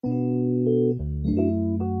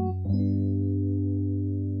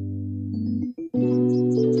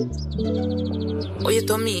Oye,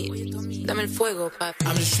 Tommy, dame el fuego, papi.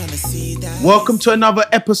 I'm just trying to see that. Welcome to another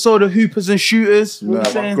episode of Hoopers and Shooters. What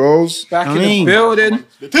you saying? Girls. Back in the building.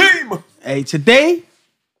 The team. Hey, today,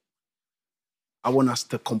 I want us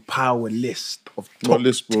to compile a list of top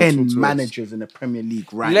 10 managers in the Premier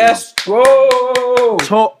League right now. Let's go.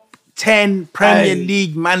 Top 10 Premier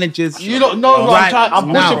League managers. You don't know what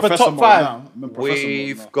I'm pushing for top 5.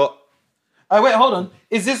 We've got... wait, hold on.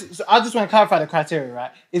 Is this... I just want to clarify the criteria,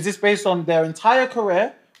 right? Is this based on their entire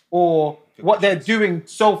career or what they're doing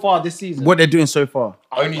so far this season? What they're doing so far.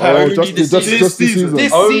 Only this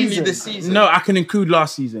season. Only this season. No, I can include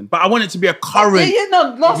last season. But I want it to be a current...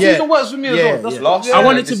 Last season works for me as well. I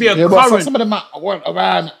want it to be a current... But some of them weren't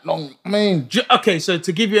around long. I mean... Okay, so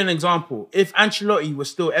to give you an example, if Ancelotti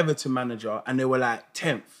was still Everton manager and they were like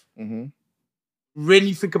 10th,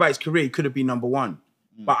 really think about his career, he could have been number 1.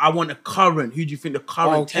 But I want a current. Who do you think the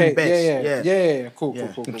current 10 best? Yeah. Cool.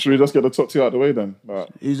 Should we just get the top 2 out of the way then? Right.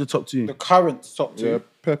 Who's the top 2? The current top 2. Yeah,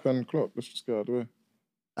 Pep and Klopp. Let's just get out of the way.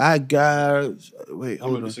 I got... Wait,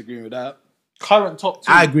 I'm not disagreeing with that. Current top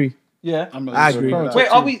 2. I agree. Yeah. I agree. Wait,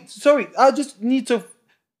 are we... Sorry, I just need to...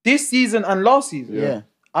 This season and last season. Yeah.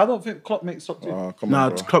 I don't think Klopp makes top 2. Come on,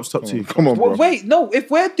 bro. Klopp's top 2. Come on, bro. Wait, no.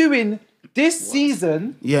 If we're doing... This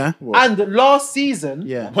season and last season.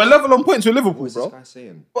 We're level on points with Liverpool, bro. What's this guy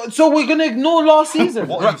saying? So we're going to ignore last season.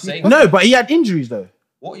 What are you saying? No, but he had injuries though.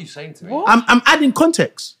 What are you saying to me? What? I'm adding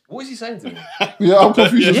context. What is he saying to me? Yeah, I'm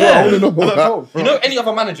confused as well. I want to know about that. You know, any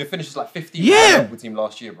other manager finishes like 15th in the Liverpool team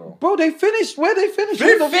last year, bro. Bro, they finished. Where they finished?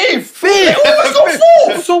 Fifth. They almost got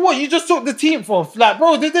 4th. So what? You just took the team off? Like,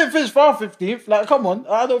 bro, they didn't finish far 15th. Like, come on.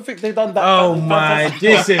 I don't think they done that. Oh my,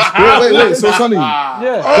 this is... Wait. So, Sonny.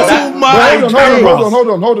 Yeah. Oh my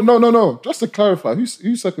God. Hold on. No. Just to clarify,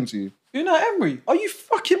 who's second to you? Unai Emery. Are you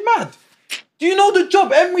fucking mad? Do you know the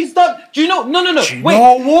job Emery's done? Do you know? No. Wait,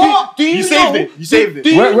 what? Do you saved know? it. You saved it.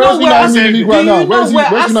 Do you know where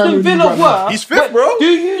Aston Villa were? He's 5th, bro. Do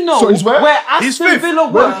you know where Aston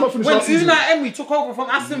Villa were when Unai Emery took over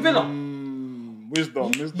from Aston Villa?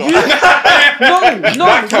 Wisdom. No.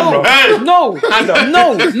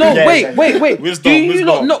 Wait. Do you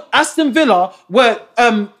not know Aston Villa were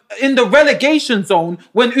in the relegation zone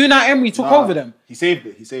when Unai Emery took over them? He saved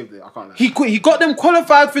it. I can't lie. He got them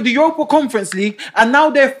qualified for the Europa Conference League, and now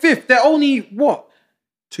they're 5th. They're only what?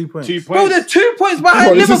 2 points. Bro, they're 2 points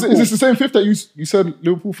behind Liverpool. Is this the same 5th that you said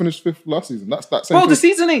Liverpool finished 5th last season? That's that same. Bro, the 5th.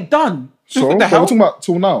 season ain't done. So we're talking about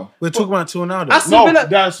till now. We're talking about till now. Aston Villa,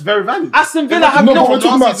 that's very valid. Aston Villa have no, but we're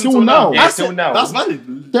talking about till now. Yeah, till now. That's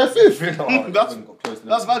valid. They're 5th.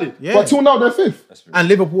 That's valid. Yeah. But till now they're 5th. And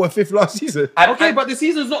Liverpool were 5th last season. Okay, but the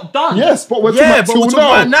season's not done. Yes, but we're talking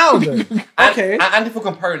about now. Okay. And if we're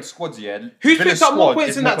comparing squads, who's picked up more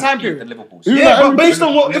points in that time period? Liverpool's. Yeah, but based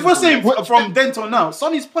on what, if we're saying from then till now,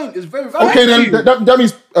 Sonny's point is very valid. Okay, then that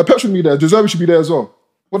means Pep should be there. Deserve should be there as well.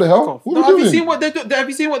 What the hell? Have you seen what they do? Have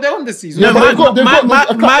you seen what they're on this season? Yeah, but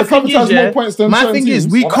my thing is,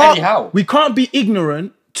 we anyhow. can't be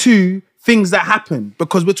ignorant to things that happen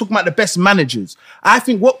because we're talking about the best managers. I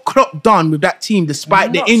think what Klopp done with that team,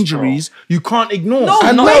 despite the injuries, you can't ignore.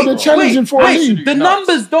 And now they're challenging for a league. The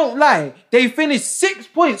numbers don't lie. They finished 6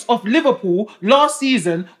 points off Liverpool last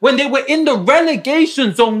season when they were in the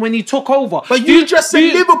relegation zone when he took over. But you just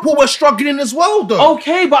said Liverpool were struggling as well, though.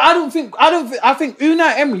 Okay, but I think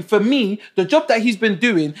Unai Emery, for me, the job that he's been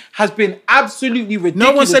doing has been absolutely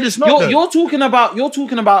ridiculous. No one said it's not. You're talking about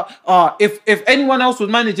if anyone else was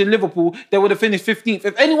managing Liverpool, they would have finished 15th.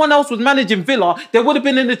 If anyone else was managing Villa, they would have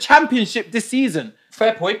been in the Championship this season.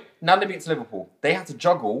 Fair point. Now they beat Liverpool. They had to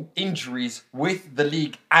juggle injuries with the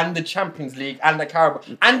league and the Champions League and the Carabao,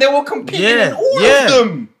 and they were competing in all of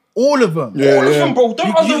them. All of them. Yeah, all of them, bro.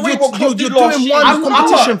 Don't underrate what Klopp did last year.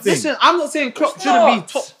 Listen, I'm not saying Klopp shouldn't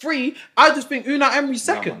be top 3. I just think Unai Emery's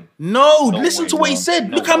second. No, listen to what he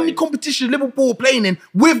said. Look how many competitions Liverpool were playing in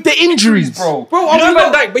with the injuries, bro. You know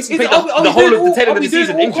Van Dijk basically played the whole of the 10 of the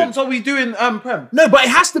season injured. Are we doing Prem? No, but it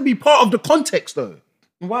has to be part of the context, though.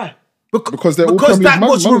 Why? Because they're all that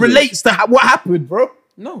what relates to what happened, bro.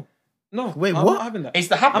 No. Wait, I'm what? not having that. It's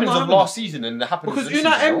the happenings of last season and the happenings because of this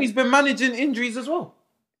Unai season, Emery's been managing injuries as well.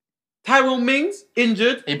 Tyrone Mings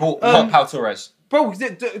injured. He bought Pau Torres. Bro,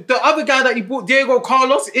 the other guy that he bought, Diego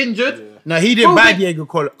Carlos, injured. Yeah. No, he didn't buy Diego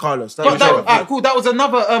Carlos. Cool. That was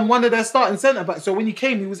another one of their starting centre backs. So when he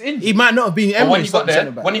came, he was injured. He might not have been Emery's starting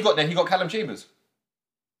centre back. When he got there, he got Callum Chambers.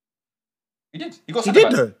 He did. He got centre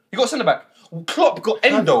back. Though. He got centre back. Klopp got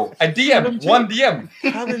Endo, a DM, one DM.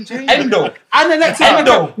 Endo. And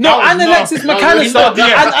Alexis McAllister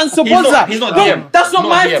and Sabozza. He's not DM. That's not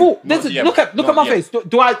my fault. Look at my face.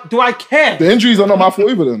 Do I care? The injuries are not my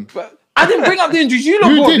fault either then. I didn't bring up the injuries. You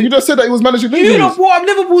You did. You just said that he was managing You injuries. lot brought up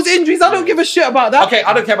Liverpool's injuries. I don't give a shit about that. Okay,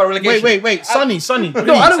 I don't care about relegation. Wait. Sonny.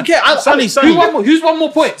 No, I don't care. Sonny. Who's won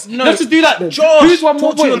more points? No. Let's just do that then. Josh, Who's won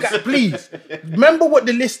more talk to your points? guy, please. Remember what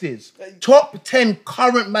the list is. Top 10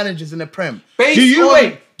 current managers in the Prem. Based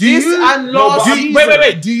on this and last season.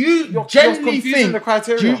 Wait. Do you You're genuinely confusing think the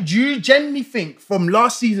criteria. Do you genuinely think from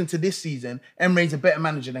last season to this season, Emre's a better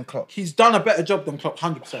manager than Klopp? He's done a better job than Klopp,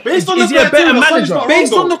 100%. Based on Is the he a better criteria, Sonny's manager? not wrong,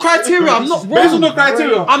 Based on though. the criteria, I'm not wrong. Based on the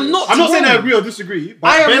criteria, I'm not saying I wrong. agree or disagree, but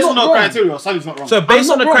I am based not on the wrong. criteria, Sonny's not wrong. So based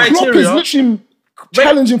on the not wrong. Klopp is criteria, literally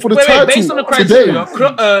challenging for the title based on the today.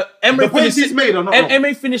 criteria, The points he's made are not wrong.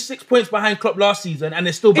 Emre finished 6 points behind Klopp last season, and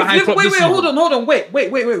they're still behind Klopp Wait, this season. hold on.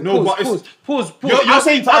 Wait. No, but Pause. You're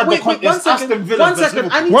saying to add the Wait, context, one Aston second. Villa One versus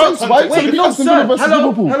second. I Liverpool. need to... Why Wait, it's no, Aston Villa sir. versus Hello.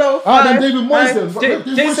 Liverpool? Then David Moyes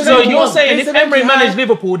then. Jason, So you're saying if Emre managed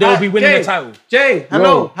Liverpool, they will be winning the title? Jay,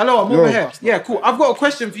 hello, I'm over Yo. here. Yeah, cool. I've got a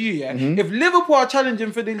question for you, yeah? If Liverpool are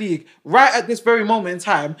challenging for the league right at this very moment in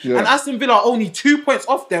time, and Aston Villa are only 2 points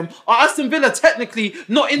off them, are Aston Villa technically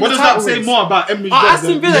not in What the does that title say race? more about Emery's Are job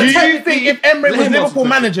Aston than- Villa Do you technically... think if Emre was Let him Liverpool answer.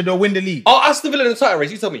 manager, they'll win the league? Are Aston Villa in the title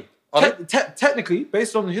race? You tell me. Technically,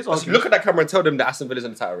 based on his argument, Look at that camera and tell them that Aston Villa's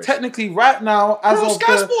in the title race. technically right now, as Bro, of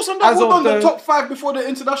Sky the... Sports on as that of on the the- top 5 before the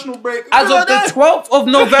international break. As Villa of the there. 12th of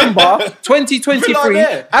November, 2023, Villa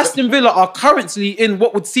there. Aston Villa are currently in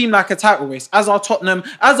what would seem like a title race, as are Tottenham,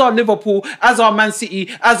 as are Liverpool, as are Man City,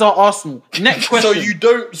 as are Arsenal. Next question.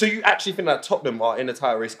 So you actually think that Tottenham are in the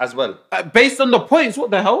title race as well? Based on the points, what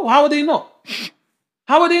the hell? How are they not?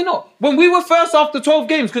 How are they not? When we were first after 12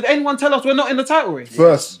 games, could anyone tell us we're not in the title race?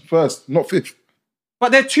 First, not fifth.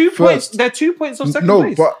 But they're 2 points. They're 2 points of second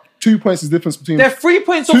place. No, but 2 points is the difference between... They're 3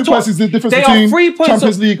 points of 2 top. points is the difference They between are 3 points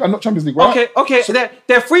Champions of... League and not Champions League, right? Okay.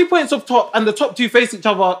 They're 3 points of top, and the top two face each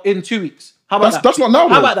other in 2 weeks. How about that? That's not now,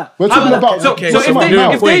 though. How about that? We're How talking about about... that? Okay, So we're talking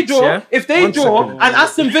if about they now. draw, if they draw, and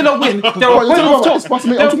Aston Villa win, they're a What, you're point talking off about top. rights, pass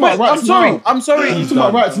me. I'm talking about rights now. I'm sorry. You're talking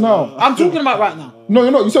about rights now. I'm talking about right now. No,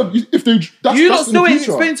 you're not. You said if they... That's You that's lot in still the ain't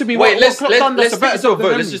future. explained to me Wait, what let's Klopp done that's a take better this to a job than vote.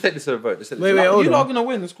 them. Let's just take this to a vote. Wait, hold You're on. not gonna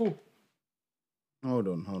win. It's cool. Hold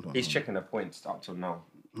on. He's checking the points up till now.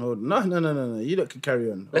 No. You lot can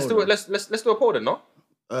carry on. Let's Hold do on. it. Let's do a poll then, no?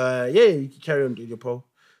 Yeah, you can carry on with your poll.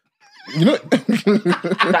 You know...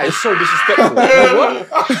 That is so disrespectful.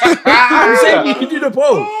 I'm saying you can do the poll.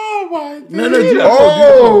 Oh my God. No, do that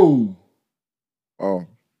poll. Oh.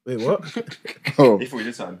 Wait, what? Oh. If we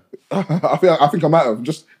did something. I think I might have.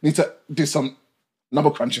 Just need to do some number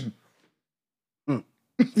crunching.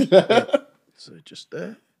 So just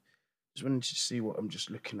there. Just wanted to see what I'm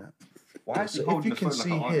just looking at. Why is he So holding if the you can phone like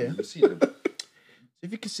see an here, arm? You see them?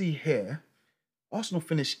 if you can see here, Arsenal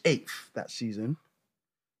finished 8th that season.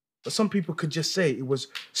 But some people could just say it was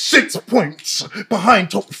 6 points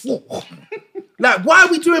behind top 4. Like, why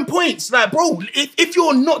are we doing points? Like, bro, if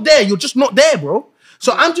you're not there, you're just not there, bro.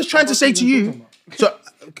 So I'm just trying to say to you, so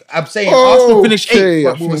I'm saying Arsenal finished 8th,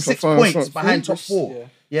 but we were 6 points behind top 4.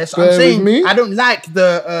 Yeah, so I'm saying I don't like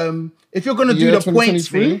the, if you're going to do the points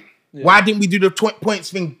thing, why didn't we do the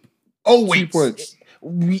points thing always? 2 points.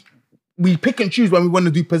 We pick and choose when we want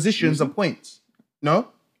to do positions and points. No?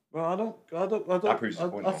 Well, I don't. That proves the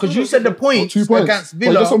point. Because you said the points 2 points. against Well,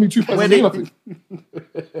 Villa. that's only 2 points. where It's they- nothing.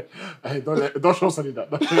 Hey, don't show Sonny that.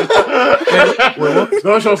 Don't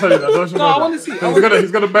show Sonny that. Don't show No, I that. want to see.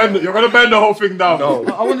 He's gonna bend. You're gonna bend the whole thing down. No.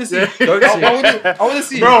 I want to see. Don't see. I want to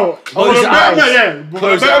see. Bro, Close your eyes.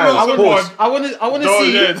 Close your eyes. Pause. I want to Don't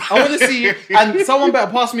see. then. I want to see. And someone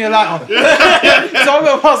better pass me a lighter. Someone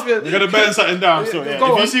better pass me. You're gonna bend something down. So yeah, Go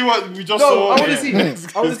if on. you see what we just No, saw, I want to yeah. see.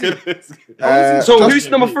 I want to see. So who's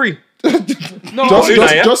number 3? No,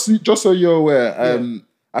 Just so you're aware,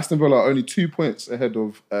 Aston Villa are only 2 points ahead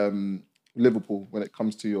of Liverpool when it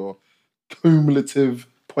comes to your cumulative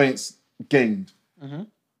points gained.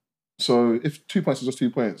 So if 2 points is just 2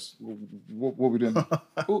 points, what are we doing?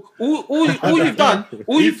 all you've done.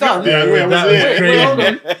 Yeah, Wait, hold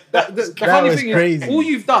on. The funny was thing crazy. is, all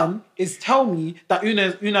you've done is tell me that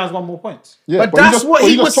Unai's won more points. Yeah, But that's what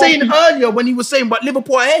he was told saying me- earlier when he was saying, but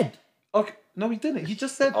Liverpool ahead. Okay, no, he didn't. He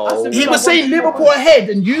just said. Oh. Aston He Villa was won saying 2 more Liverpool points. ahead,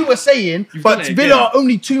 and you were saying, but done it Villa again. are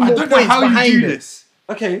only 2 more I don't know points how you behind do them. this.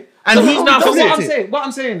 Okay, And he's now what flipped I'm it. saying. What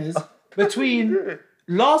I'm saying is, between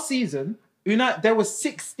last season, Unai, there was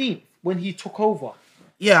 16th when he took over.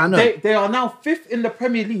 Yeah, I know. They are now 5th in the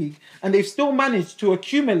Premier League, and they've still managed to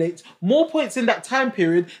accumulate more points in that time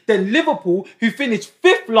period than Liverpool, who finished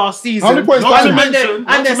 5th last season. How many points?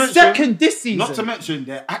 And they're second this season. Not to mention,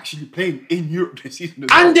 they're actually playing in Europe this season.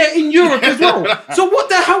 And they're in Europe as well. So what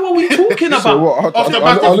the hell are we talking about? So what? Off the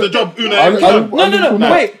back of the job,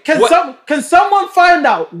 No. Wait, can someone find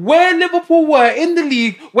out where Liverpool were in the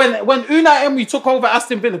league when Unai Emery took over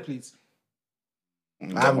Aston Villa, please?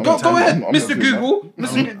 Go ahead, Mr. Google.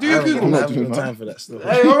 Do your Google. I'm not doing time for that stuff.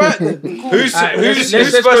 Hey, all right then. Cool.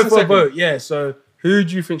 Let's go for a vote. Yeah, so who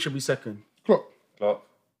do you think should be second? Klopp.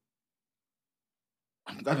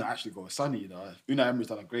 I'm gonna actually go with Sonny. Unai Emery's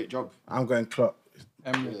done a great job. I'm going Klopp.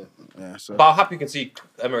 Yeah, so. But I'm happy you can see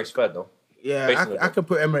Emery's third though. Yeah, I could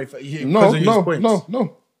put Emery for you. No.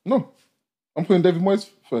 I'm putting David Moyes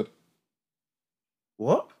third.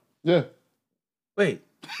 What? Yeah. Wait,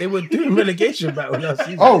 they were doing relegation battle last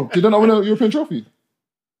season. Oh, did they not win a European trophy?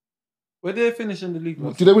 Where did they finish in the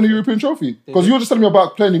league? Did they win a European trophy? Because you were just telling me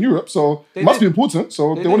about playing in Europe, so it must be important.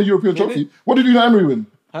 So they won a European trophy. What did Unai Emery win?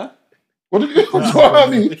 Huh? What did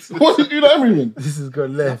Unai Emery win? This is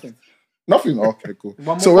good left. Nothing. Okay, cool.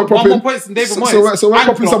 One more points than David Moyes. So we're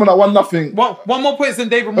popping someone that won nothing. One more points than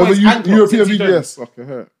David Over Moyes and European VBS.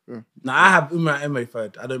 Okay, yeah. Nah, I have Unai Emery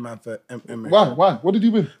third. I don't mind Emery. Why? What did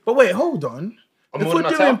you win? But wait, hold on. If we're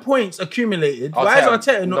doing points accumulated, why is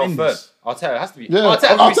Arteta not in this? Arteta has to be. Yeah,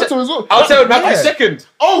 Arteta as well. Arteta would have to be second.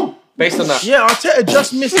 Oh, based on that. Yeah, Arteta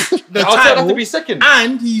just missed the Arteta title. have to be second.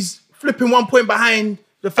 And he's flipping 1 point behind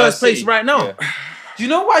the first place right now. Yeah. Do you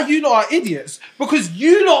know why you lot are idiots? Because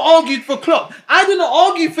you lot argued for Klopp. I didn't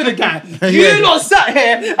argue for the guy. You lot sat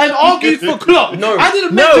here and argued for Klopp. No. I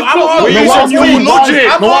didn't No, mention I'm Klopp. arguing your logic.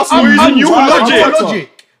 I'm using your logic. logic.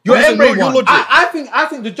 Your Emery one. I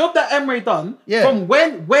think the job that Emery done from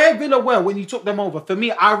where Villa were when he took them over, for me,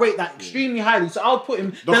 I rate that extremely highly. So I'll put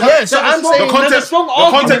him. So I'm saying the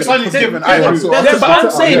context Sonny's given. But I'm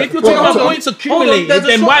saying if you're talking about points accumulated,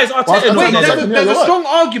 then why is Arteta Wait, not second? there's a strong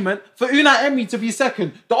argument for Unai Emery to be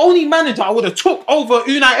second. The only manager I would have took over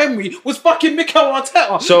Unai Emery was fucking Mikel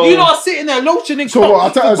Arteta. So you lot are sitting there lotioning. So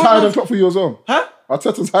what? Arteta's higher than Klopp for you as well? Huh?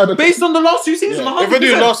 Arteta's higher than Based on the last 2 seasons, 100%. If we're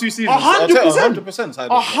doing last 2 seasons, 100%. 100%.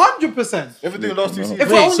 100%. If we're doing last 2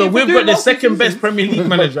 seasons, So we've got the second best Premier League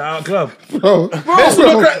manager at our club. Bro, based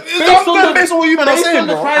on what you men are saying,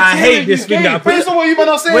 bro. I hate this thing that I put. Based on what you men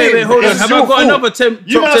are saying. Wait, hold on. Have I got another top 10?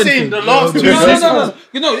 You men are saying the last 2 seasons. No.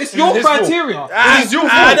 You know, it's your criteria. This is your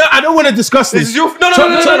fault. I don't want to discuss this. this is your no. Top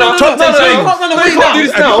 10 You can't run away now. do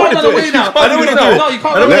this now. You can't run away now. I don't want to do it. No, you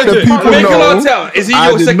can't I don't run wanna away do it. people Mikel know. Arteta, is he I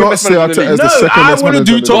your did second not best say manager in the Arteta is league? the second I best wanna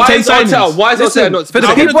manager. do in the top league. 10 signings. Why is Arteta not? For the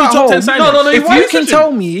I'm gonna people do at top 10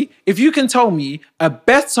 home, signings. if you can tell me a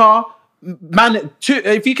better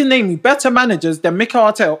if you can name me better managers than Mikel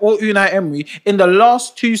Arteta or Unai Emery in the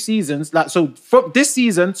last 2 seasons, like so from this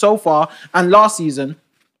season so far and last season,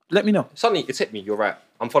 let me know. Sonny, it's hit me. You're right.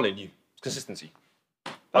 I'm following you. Consistency.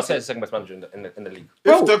 I'll say the second best manager in the league.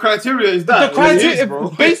 If the criteria is that,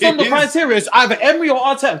 Based on the criteria, it's either Emery or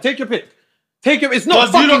Arteta. Take your pick. It's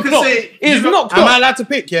not Because you fucking lot can Klopp. say- It's you not lot- Am I Klopp. allowed to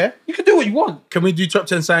pick, yeah? You can do what you want. Can we do top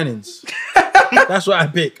 10 signings? That's what I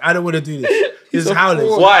pick. I don't want to do this. This is howlers.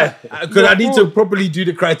 Why? Because I need to properly do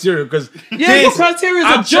the criteria. Because Your criteria is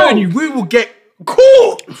I'm a showing you, joke. we will get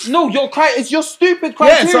caught. No, it's your stupid Yeah,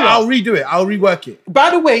 criteria. so I'll redo it. I'll rework it. By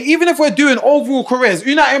the way, even if we're doing overall careers,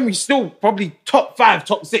 Unai Emery's still probably top 5,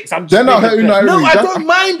 top 6. I'm just They're not making it Unai clear. No, Emery. I don't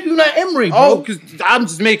mind Unai Emery, bro. Oh, because I'm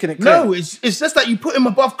just making it clear. No, it's just that you put him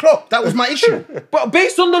above Klopp. That was my issue. But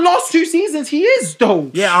based on the last 2 seasons, he is though.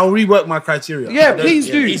 Yeah, I'll rework my criteria. Yeah, please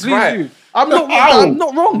do. he's Please right. do. I'm not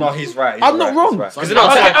wrong. No, he's right. I'm not wrong. Because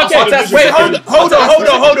Okay, wait,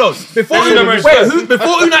 hold on. Before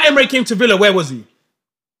Unai Emery came to Villa, where was he?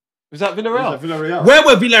 Was that Villarreal? Villarreal. Where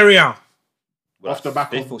were Villarreal? Off the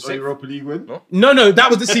back Fifth or of the sixth? Europa League win. No, that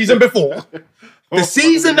was the season before. That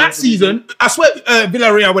season, I swear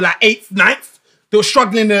Villarreal were like 8th, 9th. They were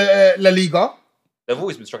struggling in La Liga. They've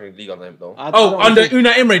always been struggling in the league on them, though. Under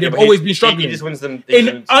Unai Emery, they've always been struggling. He just wins them.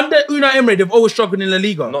 Under Unai Emery, they've always struggled in La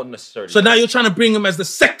Liga. Not necessarily. So now you're trying to bring him as the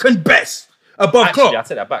second best above Actually, I Klopp.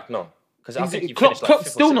 take that back. No, because I think he Klopp's finished like fifth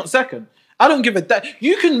or still sixth. not second. I don't give a damn.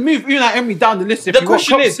 You can move Unai Emery down the list if The you want.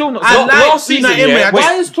 question Klopp's is, still not I second. like last season, Unai Emery. yeah,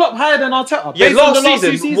 Why is Klopp higher than Arteta? Yeah, Based on the last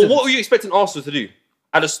two season. seasons. What were you expecting Arsenal to do?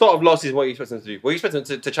 At the start of last season, what were you expecting them to do? Were you expecting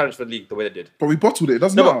them to challenge for the league the way they did? But we bottled it. It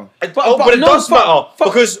doesn't No, matter. but it does matter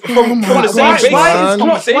because from the same base man.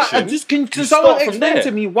 conversation, Can someone start from explain there.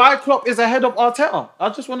 to me why Klopp is ahead of Arteta? I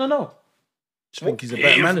just want to know. I think he's a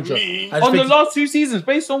better manager. I just On the think last 2 seasons,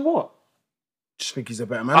 based on what? Just think he's a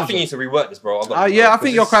better I manager. think he needs to rework this, bro. I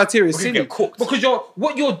think your criteria is we could silly get cooked. because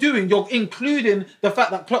what you're doing, you're including the fact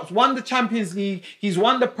that Klopp's won the Champions League, he's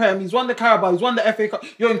won the Prem, he's won the Carabao, he's won the FA Cup.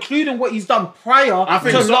 You're including what he's done prior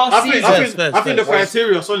to last season. I think the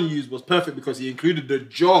criteria Sonny used was perfect because he included the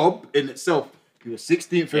job in itself. He was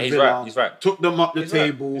 16th for Villa. He's right. Took them up the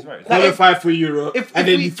table. He's right. Qualified for Europe. And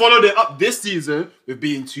then he followed it up this season with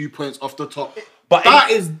being 2 points off the top. But that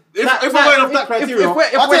is... If we're going off that criteria...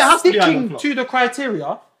 If we're sticking to the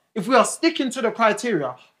criteria... If we are sticking to the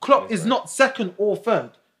criteria, Klopp is not second or third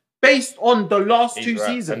based on the last two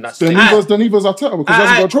seasons. Then he was Arteta because he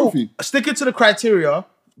hasn't got a trophy. Sticking to the criteria,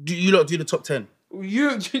 do you lot do the top 10? You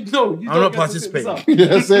I'm not participating.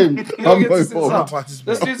 Yeah, same. I'm both for. Let's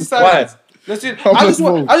do the silence. Let's do. I just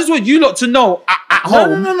want you lot to know at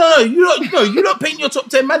home. No. You not painting your top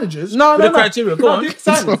 10 managers. No. The criteria. Go on.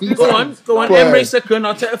 Go on. Emre second.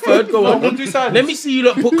 I'll take a third. Go on. We'll do silence. Let me see you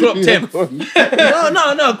lot put Klopp 10th.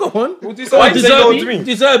 No. Go on. We'll do silence.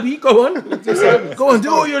 Deserve. Go on. Go on. Do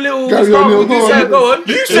all your little. Gary O'Neill, Go on.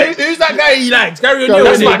 Who's that guy he likes? Gary O'Neill.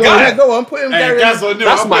 That's my guy. Go on. Put him. Gary O'Neill.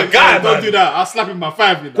 That's my guy. Don't do that. I'll slap him my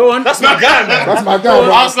 5. Go on. That's my guy, man. That's my guy.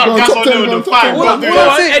 I'll slap Gas on the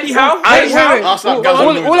 5. Eddie Howe.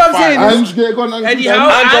 All I'm saying is... Eddie Howe.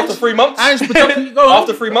 After 3 months. Go on.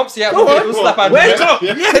 After 3 months, yeah. Go Slap on. Where's Klopp?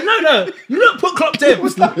 Yeah, no. You don't put Klopp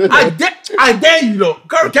 10th. I dare you lot.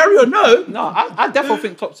 Carry on, no. No, I definitely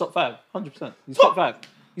think Klopp's top 5. 100%. He's top 5.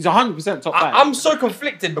 He's 100% top 5. I'm so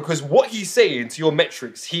conflicted because what he's saying to your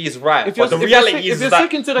metrics, he is right. But the reality is that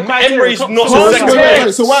Emery's not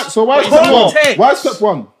So why is Pep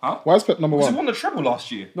one? Why is Pep number He 1? won the treble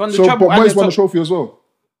last year. But Moyes won the trophy as well.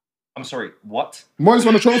 I'm sorry, what? Moyes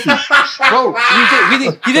won the trophy. Bro,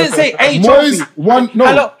 he didn't say a trophy. Moyes won. No.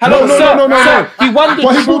 Sir, he won the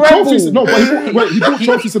But he brought treble. trophies. No, but he brought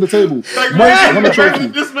trophies to the table. Moyes won the trophy.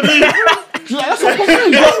 That's what I'm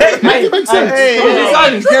saying. Make it make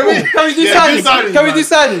sense. Can we do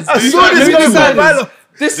silence? I saw this guy.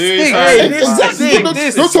 This thing. Exactly.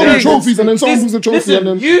 Don't tell me trophies and then someone wins the trophy and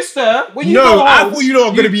then... You, sir, when you No, go I home, thought you lot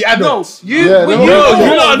are going to be adults. you You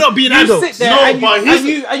lot are not being you adults. sit there and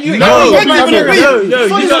you No,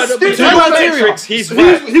 He's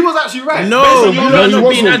right. He was actually right. No, you lot are he not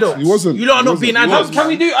being wasn't. adults. He wasn't. You lot are not being adults. Can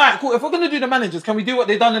we do, alright, cool. If we're going to do the managers, can we do what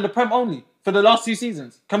they've done in the Prem only for the last 2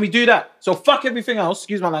 seasons? Can we do that? So fuck everything else,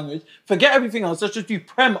 excuse my language. Forget everything else, let's just do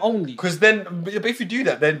Prem only. Because then, if you do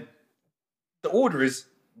that, then the order is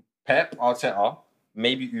Pep, Arteta,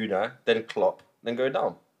 maybe Unai, then Klopp, then go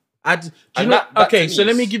down. Okay, so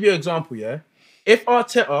let me give you an example, yeah? If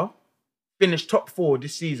Arteta finished top 4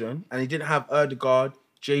 this season and he didn't have Ødegaard,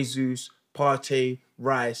 Jesus, Partey,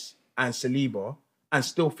 Rice and Saliba and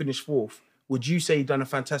still finished 4th, would you say he done a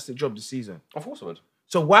fantastic job this season? Of course I would.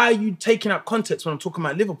 So why are you taking out context when I'm talking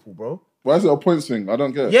about Liverpool, bro? Why is it a points thing? I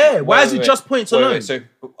don't get it. Yeah, why is it just points alone? So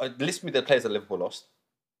list me the players that Liverpool lost.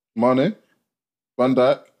 Mane, Van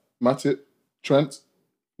Dijk, Matip, Trent.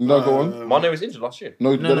 No, go on. Mane was injured last year.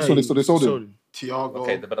 No, so they sold him. Thiago.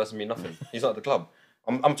 Okay, but that doesn't mean nothing. He's not at the club.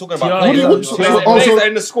 I'm talking about Thiago. players that are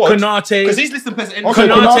in the squad. Konate. Because he's listing players in the Okay,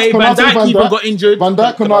 squad. Konate, Van Dijk even got injured. Van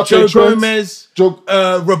Dijk, Konate, Joe Trent, Gomez, Joe,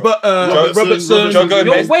 Robertson. Joe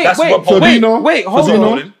Gomez. That's what Fabinho. Wait, hold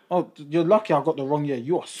Fabinho. on. Oh, you're lucky I got the wrong year.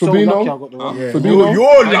 You are so Fabinho. lucky I got the wrong year. Fabinho.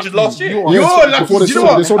 You're injured last year. Yes, You're lucky. before they Do you know sold-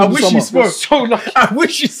 what? they sold I him wish this you summer. spoke. So lucky. I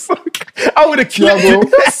wish you spoke. I would have killed Thiago.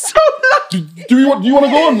 you. So lucky. Do you want to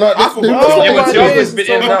go on? Like, Oh, Thiago's been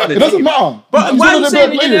in and out of the it doesn't team. matter. But He's why one are of you the saying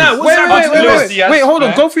better he didn't players. out? Wait, hold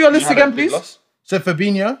on. Go through your list again, please. So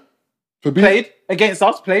Fabinho? Fabinho. Played against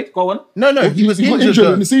us, played. Go on. No, he was He got injured.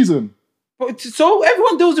 in the season. But so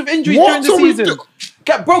everyone deals with injuries What? during the season.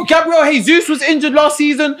 Bro, Gabriel Jesus was injured last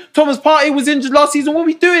season. Thomas Partey was injured last season. What are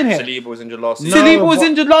we doing here? Saliba was injured last season. Saliba was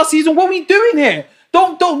injured last season. What are we doing here?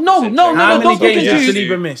 No, How don't many get games did confused.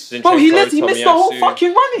 Saliba miss? Bro, he missed the whole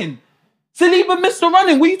fucking running. Saliba missed the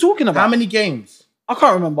running. What are you talking about? How many games? I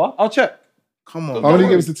can't remember. I'll check. Come on. How many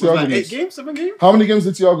games did Thiago Like 8 miss? games, 7 games? How many games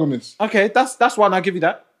did Thiago miss? Okay, that's one. I'll give you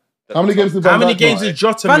that. How many games did Van How many Dijk games miss? did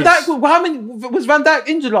Jota Van miss? Dijk, how many was Van Dijk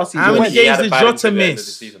injured last season? How many When? games did Jota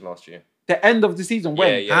miss? Season last year. The end of the season.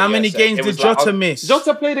 When? How many games did Jota miss?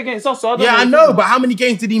 Jota played against us. So I don't Yeah, I what know, you're talking but how many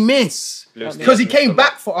games did he miss? Luis Because he Diaz came missed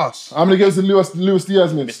back for us. How many games did Luis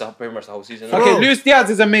Diaz miss? Missed pretty much the whole season. about. Okay, Luis Diaz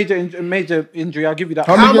is a major injury. I'll give you that.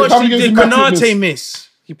 How How many much games did did Matip Konate miss?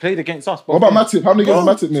 He played against us. What about Matip? How many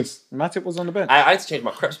games did Matip miss? Matip was on the bench. I had to change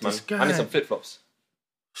my creps, man. This guy. I need some flip flops.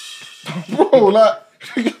 Bro, like,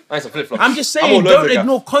 Nice flip-flops. I'm just saying, don't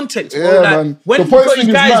ignore context, bro. Yeah, like, man. when The he point got his thing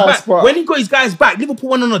is guys nice, back, but- when he got his guys back, Liverpool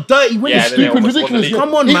went on a dirty winning Yeah, streak. they almost Stupid, won the ridiculous. league.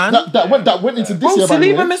 Come on, man. That went into this Bro, year, by the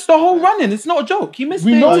Saliba way. missed the whole running. It's not a joke. He missed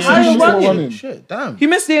We the know entire Saliba missed the whole running. running. Shit, damn. He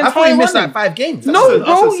missed the I entire thought he missed running. like 5 games. No, I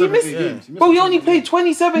bro, said he 7 missed. games. Bro, he only played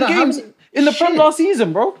 27 No, how games many- in the Prem Shit. last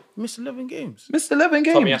season, bro. Missed 11 games. Missed 11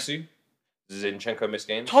 games. Tomiyasu, Zinchenko missed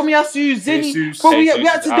games. Tomiyasu, Zini. Jesus. Bro, we Jesus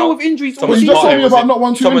had to is deal out. with injuries all Thomas But you just season. told me was about it? not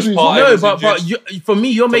 1-2 Thomas injuries. Partey No, was but injured. for me,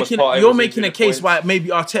 you're Thomas making Partey you're was making a injured at case why points. maybe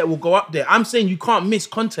Arteta will go up there. I'm saying you can't miss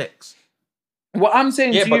context. What I'm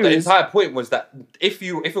saying Yeah, to but you the is, entire point was that if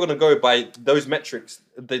you're gonna go by those metrics,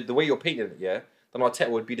 the way you're painting it, yeah, then Arteta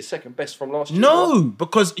would be the second best from last year. No,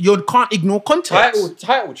 because you can't ignore context.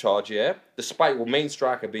 Title charge, yeah, despite your main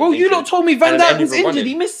striker being bro, you injured, lot told me Van and then Dijk was ended with injured. running.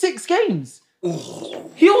 He missed 6 games.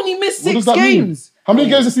 He only missed What does 6 that mean? games. How many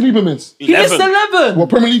games did Saliba miss? He missed 11. What,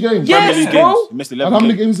 Premier League games? Yes, Premier League bro. games. He missed 11 And how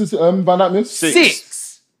many games. games did Van Dijk miss?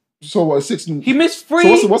 6. So what, 6? He missed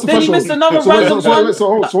 3. What's the then threshold? he missed another so wait, random so, one. wait,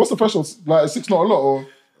 so what's the threshold? Like 6 not a lot, or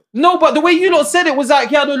No, but the way you lot said it was like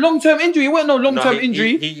he had a long-term injury. It wasn't no long-term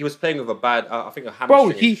injury. He was playing with a bad, I think, a Bro,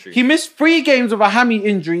 hamstring he injury. missed 3 games with a hammy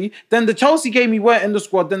injury. Then the Chelsea game he weren't in the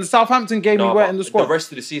squad. Then the Southampton game he No, weren't but in the squad. the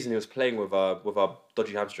rest of the season he was playing with a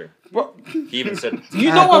dodgy hamstring. Bro, He even said, you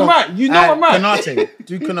know I'm right. You know I'm right. Kanate.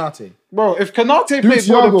 Do Kanate. Bro, if Kanate do played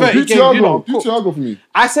more than Thiago, 30 do games, you Thiago, know. do Thiago for me.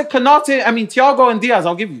 I said Kanate, Thiago and Diaz,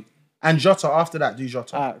 I'll give you. And Jota after that, do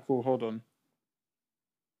Jota. Alright, cool, hold on.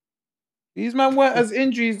 These men weren't as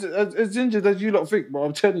injured as you lot think, bro.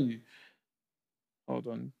 I'm telling you. Hold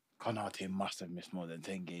on. Konate must have missed more than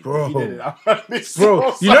 10 games. Bro. He did it.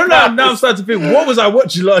 Bro, you know now I'm starting to think, what was I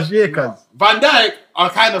watching last year, cuz? Van Dijk, I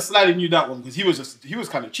kind of sliding you that one because he was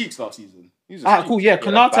kind of cheeks last season. He was just Alright, cool, yeah, Yeah,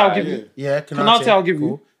 Kanate I'll bad, give yeah. you. Yeah, Kanate I'll give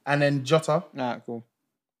you. And then Jota. Alright, cool.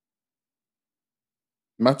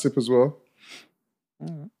 Matip as well.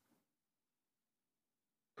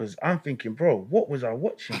 Because I'm thinking, bro, what was I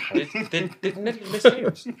watching? cuz? did Nelly miss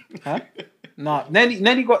games? Huh? Nah,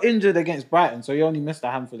 Nelly got injured against Brighton, so he only missed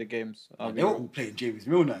a handful of games. They were all playing James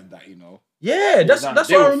Milner and that, you know. Yeah, that's They what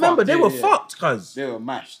were I remember. fucked, They yeah, were yeah. fucked, cuz. They were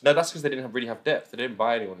mashed. No, that's because they didn't really have depth. They didn't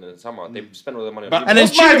buy anyone in the summer. They spent all their money on But- youth. And then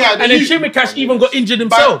What's my guy, the youth? Chimikash even got injured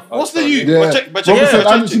himself. What's the sorry. youth? Yeah. Robertson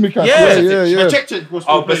Yeah. and Tsimikas. Yeah. Yeah. Bacek was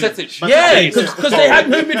Oh, still playing. Bacetic. Yeah, because they had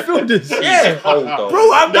no midfielders. Yeah. Hold on. Bro,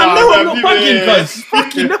 I know I'm not yeah. bugging, cuz.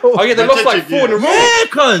 Fucking no. Oh yeah, they lost like 4 in a row. Yeah,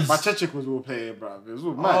 cuz. Bacek was all playing, bro. It was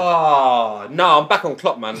all mad. Oh, no, I'm back on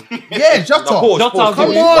Klopp, man. Yeah, Jota. No, pause, Jota, pause,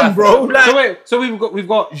 come pause. on, bro. So Like, wait, so we've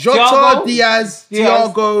got Jota, Thiago, Diaz,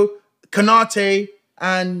 Thiago, Kanate,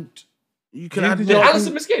 and you can add did Did you-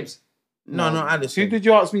 Alisson miss games? No, not Who Allison. did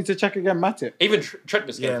you ask me to check again, Matip? Even Trent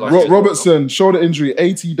missed games. Yeah, last year as well, Robertson, shoulder injury,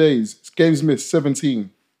 80 days. Games missed, 17.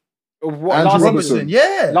 What, Andrew last Robertson. season?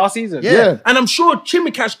 Yeah. Last season? Yeah. Yeah. And I'm sure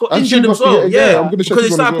Chimikash got And injured Chimikash as well. got- yeah, Yeah, I'm gonna check because they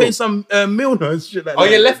his one started as playing some Milner and shit like Oh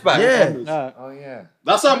that. yeah, left back. Yeah. Oh yeah.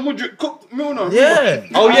 That's how Mudryk cooked Milner. Yeah.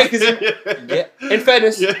 Oh yeah, because in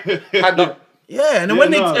fairness, had the. Yeah, and then Yeah,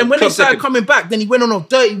 when no. they Klopp started second. coming back, then he went on a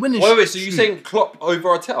dirty winning Wait, so streak. you saying Klopp over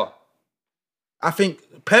Arteta? I think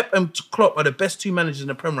Pep and Klopp are the best 2 managers in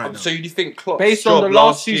the Prem right now. So you think Klopp Based on the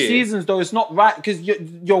last 2 seasons, though, it's not right because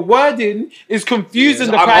your wording is confusing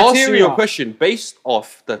the I'm criteria. asking you a question based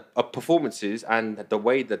off the performances and the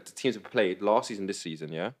way that the teams have played last season, this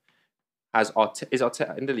season. Yeah, is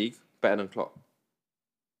Arteta in the league better than Klopp?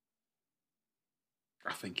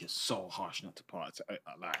 I think it's so harsh not to part.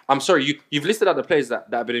 Like, I'm sorry, you've listed out the players that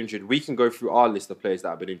have been injured. We can go through our list of players that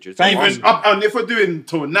have been injured. So even up, and if we're doing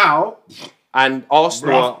till now, and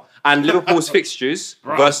Arsenal Bruh. and Liverpool's fixtures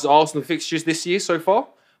versus Arsenal fixtures this year so far.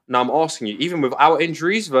 Now I'm asking you, even with our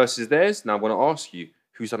injuries versus theirs, now I'm going to ask you,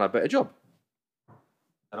 who's done a better job?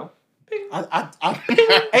 Hello?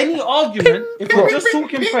 Any argument, if we're just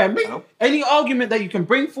talking Prem, any argument that you can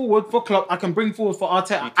bring forward for Klopp, I can bring forward for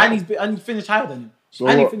Arteta, and he's finished higher than him. So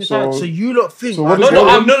and he what- finished so- higher. So you lot think... So what No, is- no,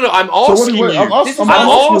 what- I'm So what asking do you. you I'm I'm This is asking what I'm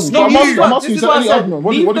you. asking I'm you. asking This you. is So what I any said. argument.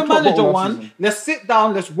 What Leave did the Klopp manager bottle last one. season? Let's sit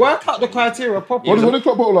down. Let's work out the criteria properly. What did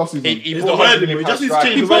Klopp bottle last He, season? he it's bought the word. £100 He just needs strike. to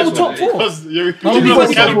change He the bottled word. top four. Because you're How did he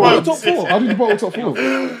Bottle bottle top four. How did he bottle top 4?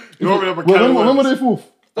 You're opening up a can Well, of when were worms. they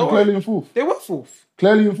fourth? Clearly in fourth. They were fourth.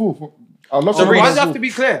 Clearly in fourth. I love So to Reece- Why does it have to be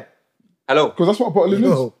clear? Hello. because that's what bottling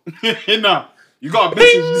is. Nah, you got a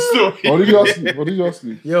message in the story. What did you ask me? What did you ask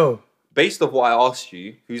me? Yo, Based off what I asked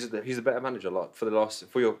you, who's a better manager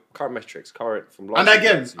for your current metrics, from last And season,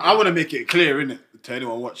 again, this season? I want to make it clear, innit, to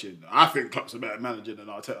anyone watching. I think Klopp's a better manager than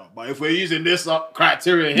Arteta. But if we're using this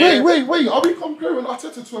criteria here, Wait. Are we comparing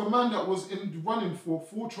Arteta to a man that was in running for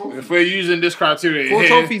 4 trophies? if we're using this criteria 4 here,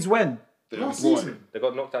 trophies when? Last season. They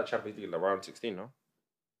got knocked out Champions League like round 16, no?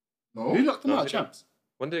 No. who knocked them No, out, they champs?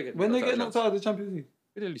 When did they get knocked out of the Champions League?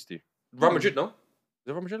 Who did they lose to? Real Madrid, no? Was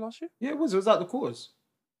it Real Madrid last year? Yeah, it was. It was at the quarters.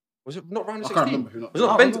 Was it not round of I 16? can't remember who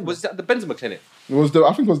not. Was that the Benzema clinic? It was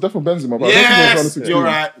I think it was definitely Benzema. But I don't think it was round of Yes, 16. you're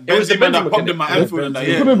right. It was the Benzema that Benzema popped in my Anfield and that.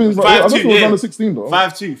 It could have been. I don't think it was round of 16 though.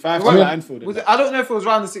 5-2 at Anfield. Was it, I don't know if it was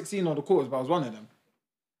round the 16 or the quarters, but it was one of them.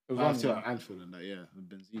 It was one of 5-2 them. at Anfield and that. Yeah,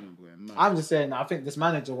 Benzema boy. Man. I'm just saying. I think this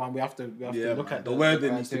manager one we have to look man, at the word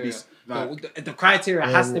that needs to be criteria. The criteria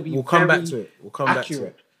has to be. We'll come back very to it. We'll come back to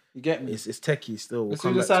accurate. it. You get me? It's techie still. We'll Let's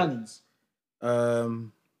come do the back to signings.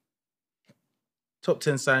 it. Top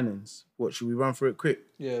 10 signings. What, should we run through it quick?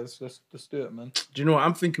 Yeah, let's do it, man. Do you know what?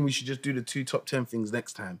 I'm thinking we should just do the 2 top 10 things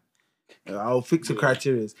next time. I'll fix the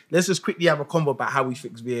criteria. Let's just quickly have a combo about how we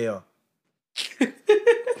fix VAR.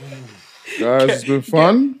 Guys, it's been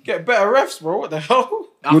fun. Get better refs, bro. What the hell?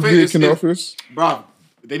 Good week in the office. Bruv,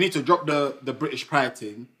 they need to drop the British pride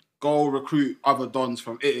thing. Go recruit other dons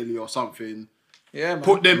from Italy or something. Yeah, man.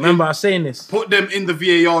 Put them Remember, I was saying this. Put them in the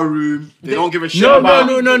VAR room. They don't give a shit No, about...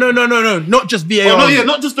 no. Not just VAR. Oh, no, yeah,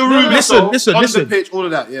 not just the room. Listen. On the pitch, all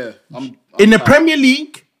of that, yeah. In the Premier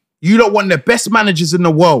League, you lot want the best managers in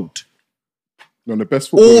the world. No, the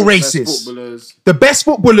best All footballers. races. footballers. The best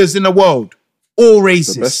footballers in the world. All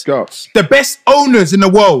races. The best scouts. The best owners in the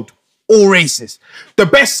world. All races. The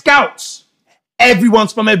best scouts.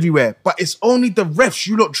 Everyone's from everywhere. But it's only the refs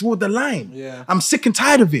you lot draw the line. Yeah. I'm sick and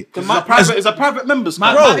tired of it. It's a private members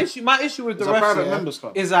club. My issue with the It's a private refs members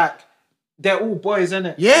club. is like they're all boys,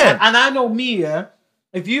 innit? Yeah. And I know me, yeah.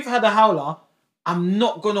 If you've had a howler, I'm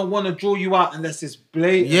not gonna want to draw you out unless it's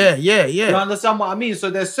blatant. Yeah. You understand what I mean? So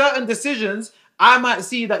there's certain decisions I might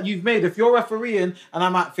see that you've made if you're refereeing, and I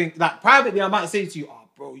might think that privately I might say to you, "Oh,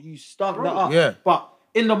 bro, you stunk that up." Yeah. But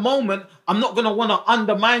in the moment, I'm not gonna want to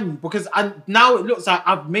undermine you because now it looks like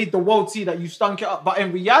I've made the world see that you stunk it up. But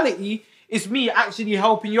in reality, it's me actually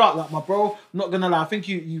helping you out. Like, my bro, I'm not gonna lie. I think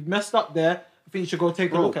you messed up there. I think you should go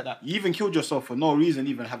take a look at that. You even killed yourself for no reason,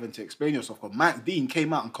 even having to explain yourself. Because Mike Dean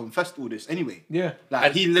came out and confessed all this anyway. Yeah.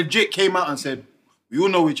 Like, he legit came out and said, we all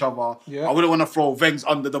know each other. Yeah. I wouldn't want to throw Vengs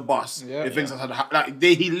under the bus. Yeah. If Vengs had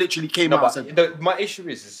he literally came No, out and said, my issue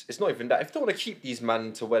is it's not even that. If they want to keep these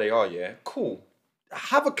men to where they are, yeah, cool.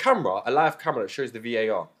 Have a live camera that shows the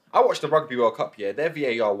VAR. I watched the Rugby World Cup, yeah. Their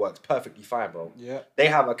VAR works perfectly fine, bro. Yeah. They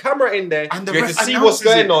have a camera in there. and the you ref get to see what's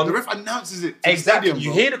going on. The ref announces it. To Exactly. The stadium,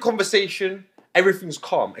 You bro. hear the conversation. Everything's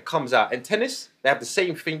calm. It comes out. In tennis, they have the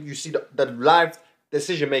same thing. You see the live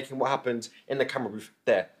decision making. What happens in the camera booth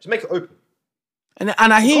there? Just make it open. And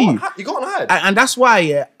I hear you. You can't hide. And that's why,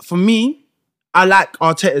 yeah, for me, I like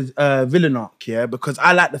Arteta's villain arc, yeah, because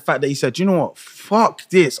I like the fact that he said, you know what, fuck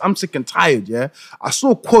this, I'm sick and tired, yeah. I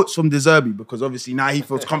saw quotes from De Zerbi because obviously now he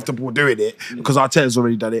feels comfortable doing it because Arteta's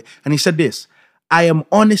already done it. And he said this, I am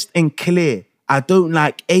honest and clear. I don't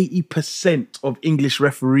like 80% of English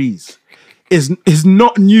referees. Is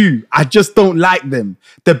not new. I just don't like them.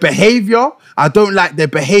 The behaviour, I don't like their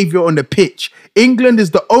behaviour on the pitch. England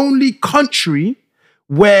is the only country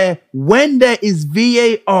where when there is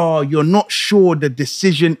VAR, you're not sure the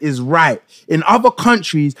decision is right. In other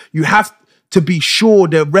countries, you have to be sure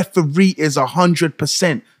the referee is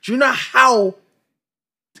 100%. Do you know how...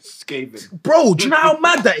 Bro, do you know how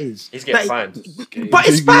mad that is? He's getting fined. But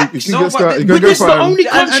it's facts. No, But this is the only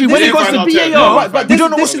country when it goes to VAR, but we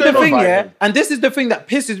don't know what's this is going the thing, on. yeah. And this is the thing that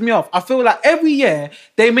pisses me off. I feel like every year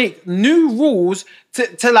they make new rules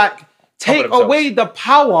to like take themselves. away the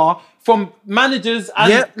power from managers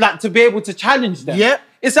and Yeah. like to be able to challenge them. Yeah.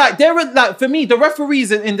 It's like they're like, for me, the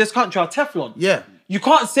referees in this country are Teflon. Yeah. You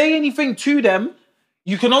can't say anything to them.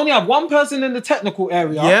 You can only have one person in the technical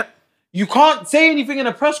area. Yeah. You can't say anything in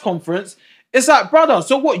a press conference. It's like, brother,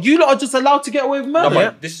 so what? You lot are just allowed to get away with No,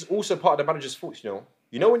 murder? but this is also part of the manager's fault, you know.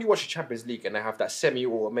 You know when you watch the Champions League and they have that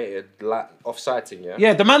semi-automated offside thing, yeah?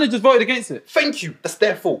 Yeah, the managers voted against it. Thank you. That's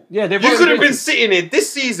their fault. Yeah, they You voted could have been against it. sitting here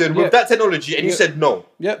this season Yeah. with that technology and you said no.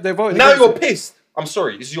 Yeah, they voted Now against you're it. pissed. I'm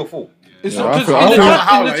sorry. This is your fault. It's Yeah, not I because feel- in I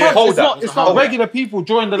the feel- top, Hold it's that. not Hold regular people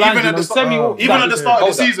drawing the line. Even at the start of the Hold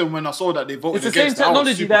that. season, when I saw that they voted It's the same against it, I was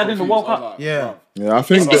technology super they had in the confused. World I was Cup. like, Yeah. bruv. Yeah, I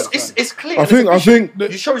think that. It's clear. I think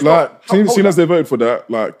You show it's like not- hold seeing that. as they voted for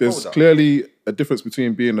that, like there's Hold that. clearly a difference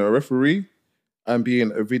between being a referee and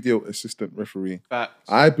being a video assistant referee. Facts.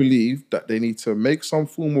 I believe that they need to make some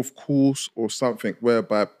form of course or something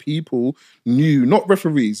whereby people knew, not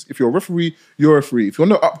referees. If you're a referee, you're a referee. If you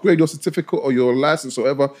want to upgrade your certificate or your license or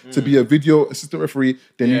whatever to be a video assistant referee,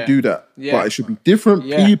 then you do that. Yeah. But it should be different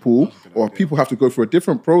people, or people have to go through a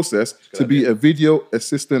different process to be a video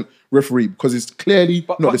assistant referee because it's clearly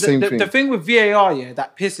not the same thing. The thing with VAR, yeah,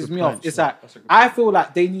 that pisses me off is that I feel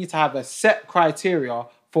like they need to have a set criteria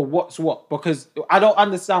for what's what, because I don't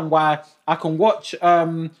understand why I can watch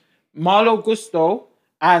Marlo Gusto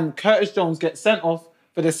and Curtis Jones get sent off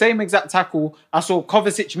for the same exact tackle I saw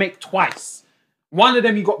Kovacic make twice. One of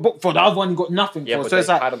them you got booked for, the other one you got nothing for. But So it's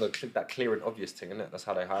they like had that clear and obvious thing, innit? That's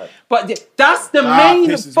how they hide. But that's the That main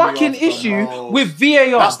pisses me fucking off, issue bro. with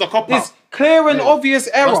VAR. That's the cop-out. This clear and obvious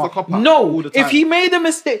error. the cop-out all No, the time. if he made a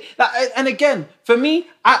mistake, and again, for me,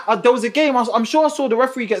 there was a game, I'm sure I saw the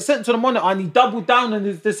referee get sent to the monitor and he doubled down on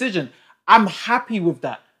his decision. I'm happy with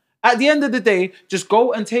that. At the end of the day, just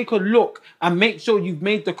go and take a look and make sure you've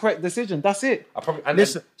made the correct decision. That's it.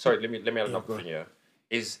 Sorry, let me add another thing here.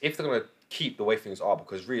 Is if they're gonna keep the way things are,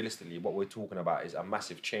 because realistically, what we're talking about is a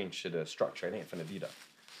massive change to the structure, and it ain't finna do that.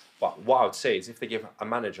 But what I would say is, if they give a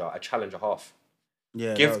manager a challenger half,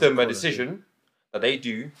 give them a decision that they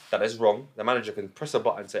do that is wrong, the manager can press a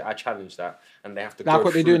button and say, "I challenge that," and they have to. Like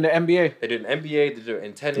what they do in the NBA. They do it in NBA. They do it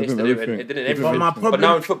in tennis. They do it in everything. But But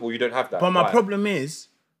now in football, you don't have that. But my problem is,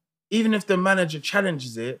 even if the manager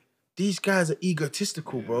challenges it, these guys are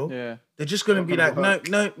egotistical, bro. Yeah. They're just gonna be like, no,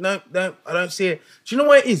 I don't see it. Do you know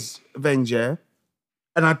what it is, Avenger?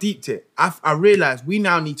 And I deeped it. I realized we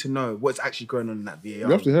now need to know what's actually going on in that VAR. You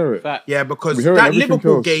have to hear it. Fact. Yeah, because We hear that everything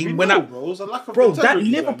Liverpool else. game, when that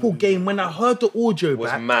Liverpool game, when I heard the audio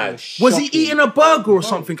was back, mad. was he eating a burger or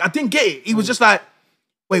something? I didn't get it. He was just like,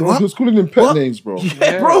 wait, Bro, what? he was calling him pet What? names, bro.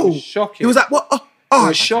 Yeah, bro. Shocking. He was like, what? Oh,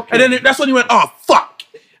 was shocking. And then that's when he went, oh, fuck.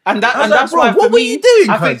 And I was like, that's bro, why. what for were me, you doing,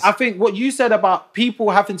 I cuz? think what you said about people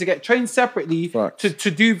having to get trained separately Facts. to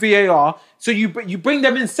do VAR. So you bring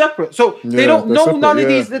them in separate. So they Yeah, don't they're know separate, none of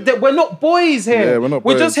yeah. these. We're not boys here. Yeah, we're not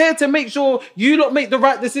We're boys. just here to make sure you lot make the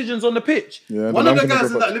right decisions on the pitch. Yeah, One then of the I'm gonna guys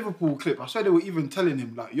go in back. that Liverpool clip, I swear they were even telling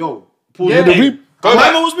him like, "Yo, pull Yeah, the the Go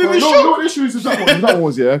back. was moving No, short. no issue is with that one. That one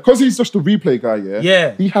was, yeah. Because he's just a replay guy, yeah.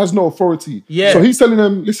 Yeah. He has no authority. Yeah. So he's telling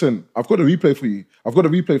them, listen, I've got a replay for you. I've got a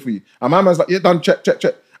replay for you. And my man's like, yeah, done, check.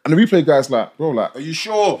 And the replay guy's like, bro, like, Are you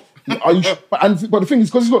sure? are you but the thing is,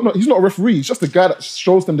 because he's not a referee, he's just the guy that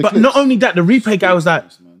shows them the But clips. not only that, the replay guy was like,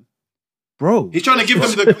 bro. He's trying to give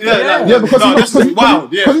them the Yeah, because no, he's this is wild.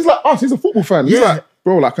 Because Yeah, he's like us, he's a football fan. He's Yeah. like,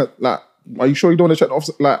 bro, like, are you sure you don't want to check the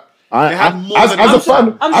offside? Like, had more as than a I'm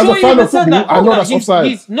fan, I'm as sure a he fan even of said football, that. I know bro, that's like, offside.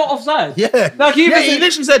 He's not offside. Yeah. Like he He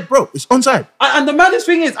literally said, bro, it's onside. And the maddest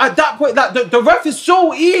thing is, at that point, that the ref is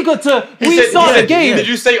so eager to restart yeah, the game. Did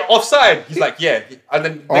you say offside? He's like, yeah. And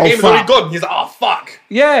then the Oh, game is already fuck. gone. He's like, oh, fuck.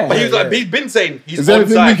 Yeah. But he was like, he's been saying he's Is there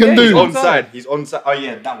anything onside. we can He's do? onside. He's onside. Oh,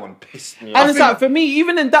 yeah, that one pissed me off. And it's like, for me,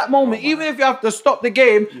 even in that moment, even if you have to stop the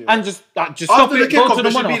game and just stop after the it, go kickoff, to the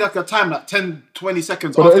there should be monitor. like a time, like 10, 20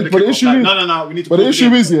 seconds But after the the kickoff. issue Like, is- no, we need to. But pull the issue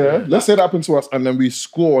game. is, yeah, let's say that happened to us and then we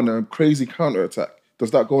score on a crazy counter attack.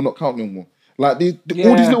 Does that goal not count no more? Like all these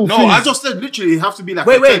little No, things. I just said literally, it have to be like.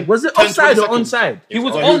 Wait, was it offside or 20 seconds. onside? He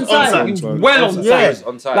was he was onside. onside. He was Onside. well Onside. onside. Yeah, it's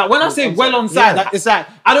onside. Like when I He was say well onside. onside, Yeah. like, it's like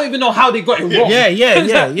I don't even know how they got it wrong.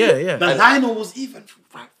 Yeah. The Lionel was even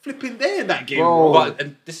flipping there in that game, Bro. bro. But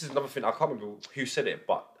and this is another thing, I can't remember who said it,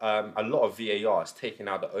 but a lot of VAR is taking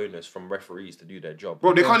out the onus from referees to do their job.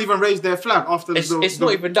 Bro, they can't even raise their flag after It's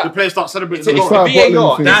not even that. the players start celebrating. It's the goal. like VAR.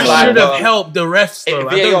 bottling That things. Like, should have helped the refs, though.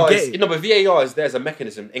 I don't VAR get is, it. no, but VAR is there as a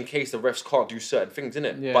mechanism in case the refs can't do certain things,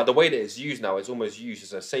 innit? Yeah. But the way that it's used now, it's almost used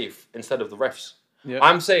as a safe instead of the refs. Yeah.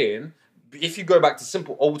 I'm saying, if you go back to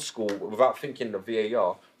simple old school without thinking of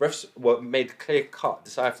VAR, refs were made clear-cut,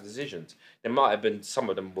 decisive decisions. There might have been, some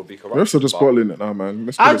of them would be correct. Refs are just but- bottling it now, man.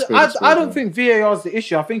 Let's call it spade a spade, I don't man. think VAR is the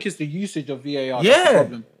issue. I think it's the usage of VAR. That's Yeah. the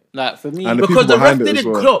problem. Like for me, And the Because people the ref behind it as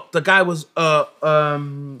didn't well. clock the guy was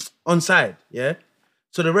onside, yeah?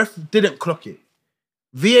 So the ref didn't clock it.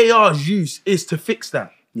 VAR's use is to fix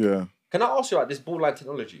that. Yeah. Can I ask you about this ball line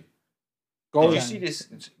technology? goal Did you line. see this?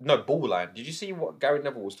 No, ball line. Did you see what Gary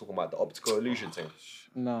Neville was talking about, the optical illusion thing?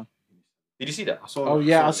 No. Did you see that? Oh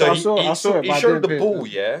yeah, I saw it. He but I showed didn't the pay ball,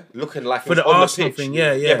 attention. yeah, looking like it For was the on Arsenal the pitch. thing,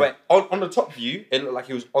 yeah. Yeah, but on the top view, it looked like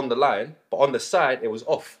he was on the line, but on the side, it was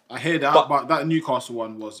off. I hear that, But- but that Newcastle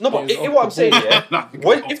one was. No, but it was what off I'm the saying, ball. yeah,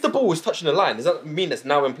 Like, if the ball was touching the line, does that mean it's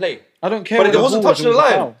now in play? I don't care. But what it wasn't ball was, touching it was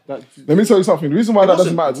the a line. foul. Let me tell you something. The reason why that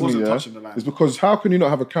doesn't wasn't- matter it to me, wasn't yeah, touching the line. is because how can you not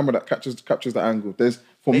have a camera that captures the angle?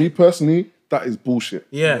 For me personally, that is bullshit.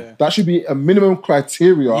 Yeah. That should be a minimum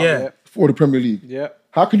criteria Yeah. for the Premier League. Yeah.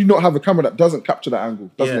 How can you not have a camera that doesn't capture that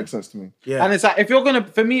angle? Doesn't Yeah. make sense to me. Yeah. And it's like if you're gonna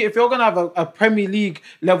have a Premier League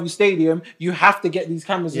level stadium, you have to get these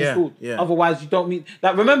cameras Yeah, installed. yeah. Otherwise, you don't meet.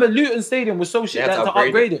 Like remember, Luton Stadium was so shit They had that to to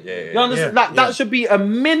upgrade it. upgrade it. Yeah, You understand? yeah, Like yeah. that should be a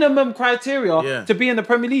minimum criteria Yeah. to be in the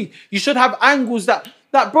Premier League. You should have angles that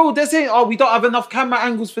Like, bro, they're saying, oh, we don't have enough camera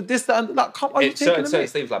angles for this, that, and like, come on, you taking certain it?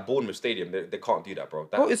 stadiums like Bournemouth Stadium, they can't do that, bro.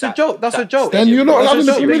 Bro, it's a joke. That's a joke. Then you're not That's allowed a in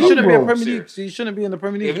the joke. Premier You shouldn't be in League, Premier bro. League. So you shouldn't be in the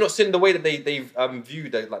Premier Have League. you not seen the way that they've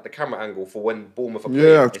viewed the camera angle for when Bournemouth are playing?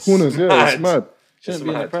 Yeah, It's corners. Yeah, it's mad. Shouldn't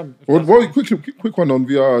be in the Premier. Quick one on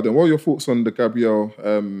VAR then. What are your thoughts on the Gabriel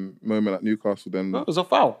moment at Newcastle then? It was a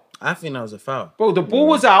foul. I think that was a foul. Bro, the ball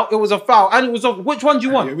was out. It was a foul. And it was a... Which one do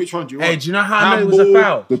you want? Yeah, which one do you want? Hey, do you know how I know it was a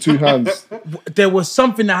foul? The two hands. There was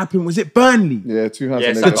something that happened. Was it Burnley? Yeah, two hands. Yeah,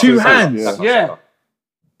 and it's they the got two offside. hands. Yeah. Yeah.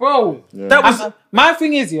 Bro. That was... My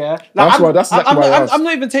thing is, yeah... Like, That's why- that's exactly why I asked. I'm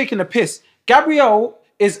not even taking a piss. Gabriel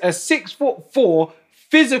is a 6'4"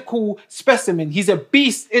 physical specimen. He's a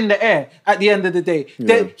beast in the air at the end of the day.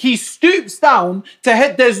 That he stoops down to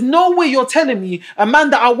head. There's no way you're telling me a man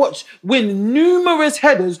that I watch win numerous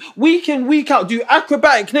headers week in, week out, do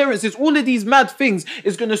acrobatic clearances, all of these mad things,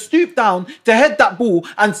 is going to stoop down to head that ball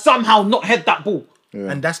and somehow not head that ball.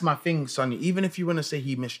 And that's my thing, Sonny. Even if you want to say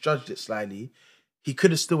he misjudged it slightly, he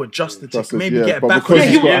could have still adjusted to maybe yeah, get it but back. because on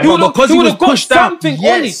he's it. got- He would have Because he was got pushed out. something on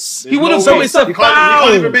Yes. it. He would have So got it's a something. You can't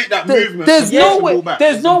foul. even make that movement. There's to no push the way. ball back.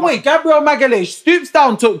 There's It's no impossible. way. Gabriel Magalhaes stoops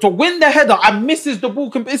down to win the header and misses the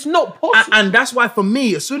ball. It's not possible. And that's why, for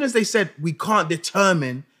me, as soon as they said we can't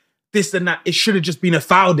determine this and that, it should have just been a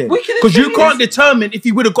foul then. We can Because you say can't this. determine if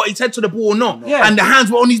he would have got his head to the ball or not. Yeah. And the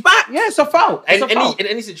hands were on his back. Yeah, it's a foul. It's a foul. In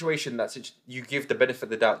any situation you give the benefit of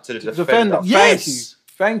the doubt to the Defender. defender. Yes.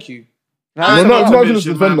 Thank you. No, not even just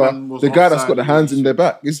the Man defender. was The guy that's got offside. the hands in their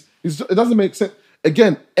back. It doesn't make sense.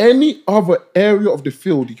 Again, any other area of the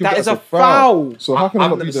field, you can That get is as a foul. So how can it I've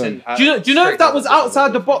not be never done? seen. Do you know if that was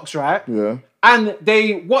outside the box, right? Yeah. And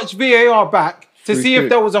they watched VAR back to Free see kick. if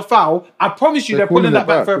there was a foul, I promise you they're pulling that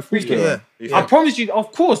back for a Of free course kick. they Yeah. are. I promise you,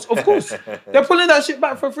 of course. They're pulling that shit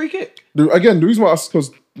back for a free kick. Again, the reason why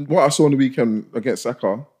because what I saw on the weekend against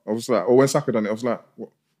Saka, I was like, or when Saka done it, I was like, what?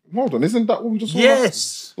 Hold on, isn't that what we just saw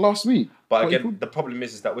Yes. last week? But What, again, the problem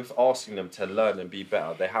is that with asking them to learn and be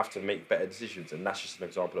better, they have to make better decisions, and that's just an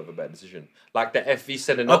example of a better decision. Like the FV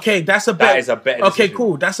sending off. Okay, that's a that better. is a better Okay, decision.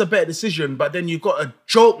 cool. That's a better decision. But then you've got a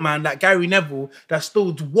joke man like Gary Neville that's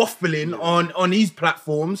still waffling on his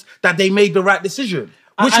platforms that they made the right decision.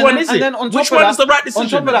 Which And one then- is and it? then on top Which of one that- is the right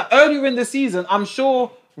decision? On top of that, earlier in the season, I'm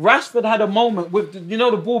sure Rashford had a moment with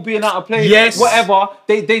the ball being out of play. Yes. Whatever.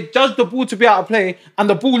 They judged the ball to be out of play, and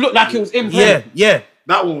the ball looked like it was in play. Yeah.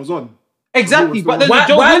 That one was on. Exactly. But then Why, the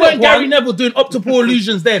Joe why Willock weren't Gary one, Neville doing optical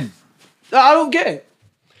illusions then? I don't get it.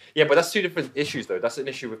 Yeah, but that's two different issues, though. That's an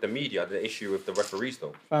issue with the media, the issue with the referees,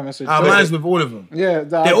 though. Fam, it's a Our joke. man's with all of them. Yeah,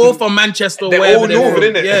 They're all from Manchester. They're wherever all they're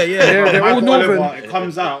northern, from. innit? Yeah. Yeah, they're all Mike northern. Oliver, it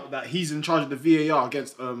comes out that he's in charge of the VAR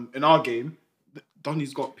against in our game.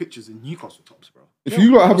 Donny's got pictures in Newcastle tops, bro. If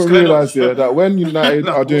you lot haven't What's going on? realised that when United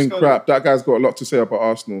No, are doing what's going crap, that guy's got a lot to say about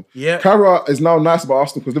Arsenal. Yeah. Cara is now nice about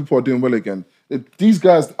Arsenal because Liverpool are doing well again. These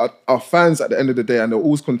guys are fans at the end of the day, and they'll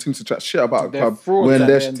always continue to chat shit about a They're club frauds when at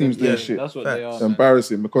their the end of team's the doing day. shit. That's what they are. It's man.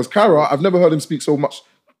 embarrassing because Cara, I've never heard him speak so much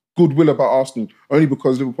goodwill about Arsenal, only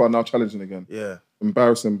because Liverpool are now challenging again. Yeah.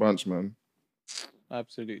 Embarrassing bunch, man.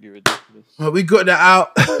 Absolutely ridiculous. Well, we got that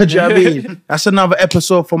out. Do you know what I mean? That's another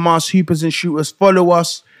episode from us, Hoopers and Shooters. Follow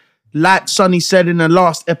us. Like Sonny said in the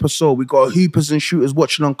last episode, we got Hoopers and Shooters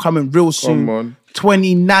watching on coming real soon. Come on.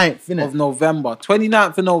 29th, innit? Of November.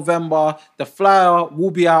 29th of November. The flyer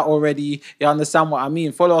will be out already. You understand what I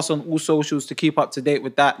mean? Follow us on all socials to keep up to date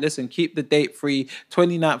with that. Listen, keep the date free.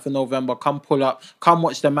 29th of November. Come pull up. Come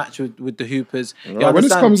watch the match with the Hoopers. You When this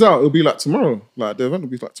understand? comes out, it'll be like tomorrow. Like the event will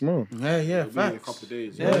be like tomorrow. Yeah, In a facts. couple of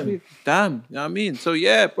days. Yeah, damn, you know what I mean? So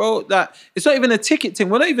yeah, bro, that it's not even a ticket thing.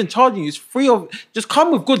 We're not even charging you. It's free of just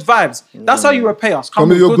come with good vibes. That's how you repay us. Come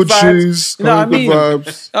with your good vibes. shoes. You know what I Come with mean? good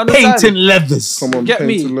vibes. You understand? Painting leathers. Come on, Get paint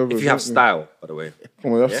me. to levels, If you have don't style, by the way.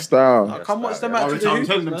 Come on, you have style. Come watch the Yeah. match I'm with the telling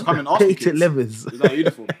them Hoopers, to man. come and Arsenal Painted kids. leathers. Is that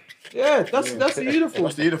uniform? Yeah, that's the uniform.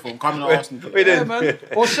 What's the uniform? Coming at Arsenal kids. We Yeah, did. man.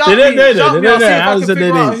 Or shout They me. don't know, Shout they me. don't I'll see know. if I How's can the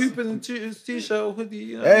figure out a days? Hoopers and t-shirt or hoodie.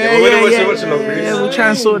 You know? What's along, Reece? Yeah, we'll try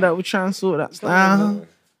and sort that. We'll try and sort that style.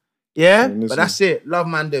 Yeah, listen. but that's it. Love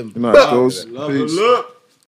man them. Good night, girls. Love Peace. the look.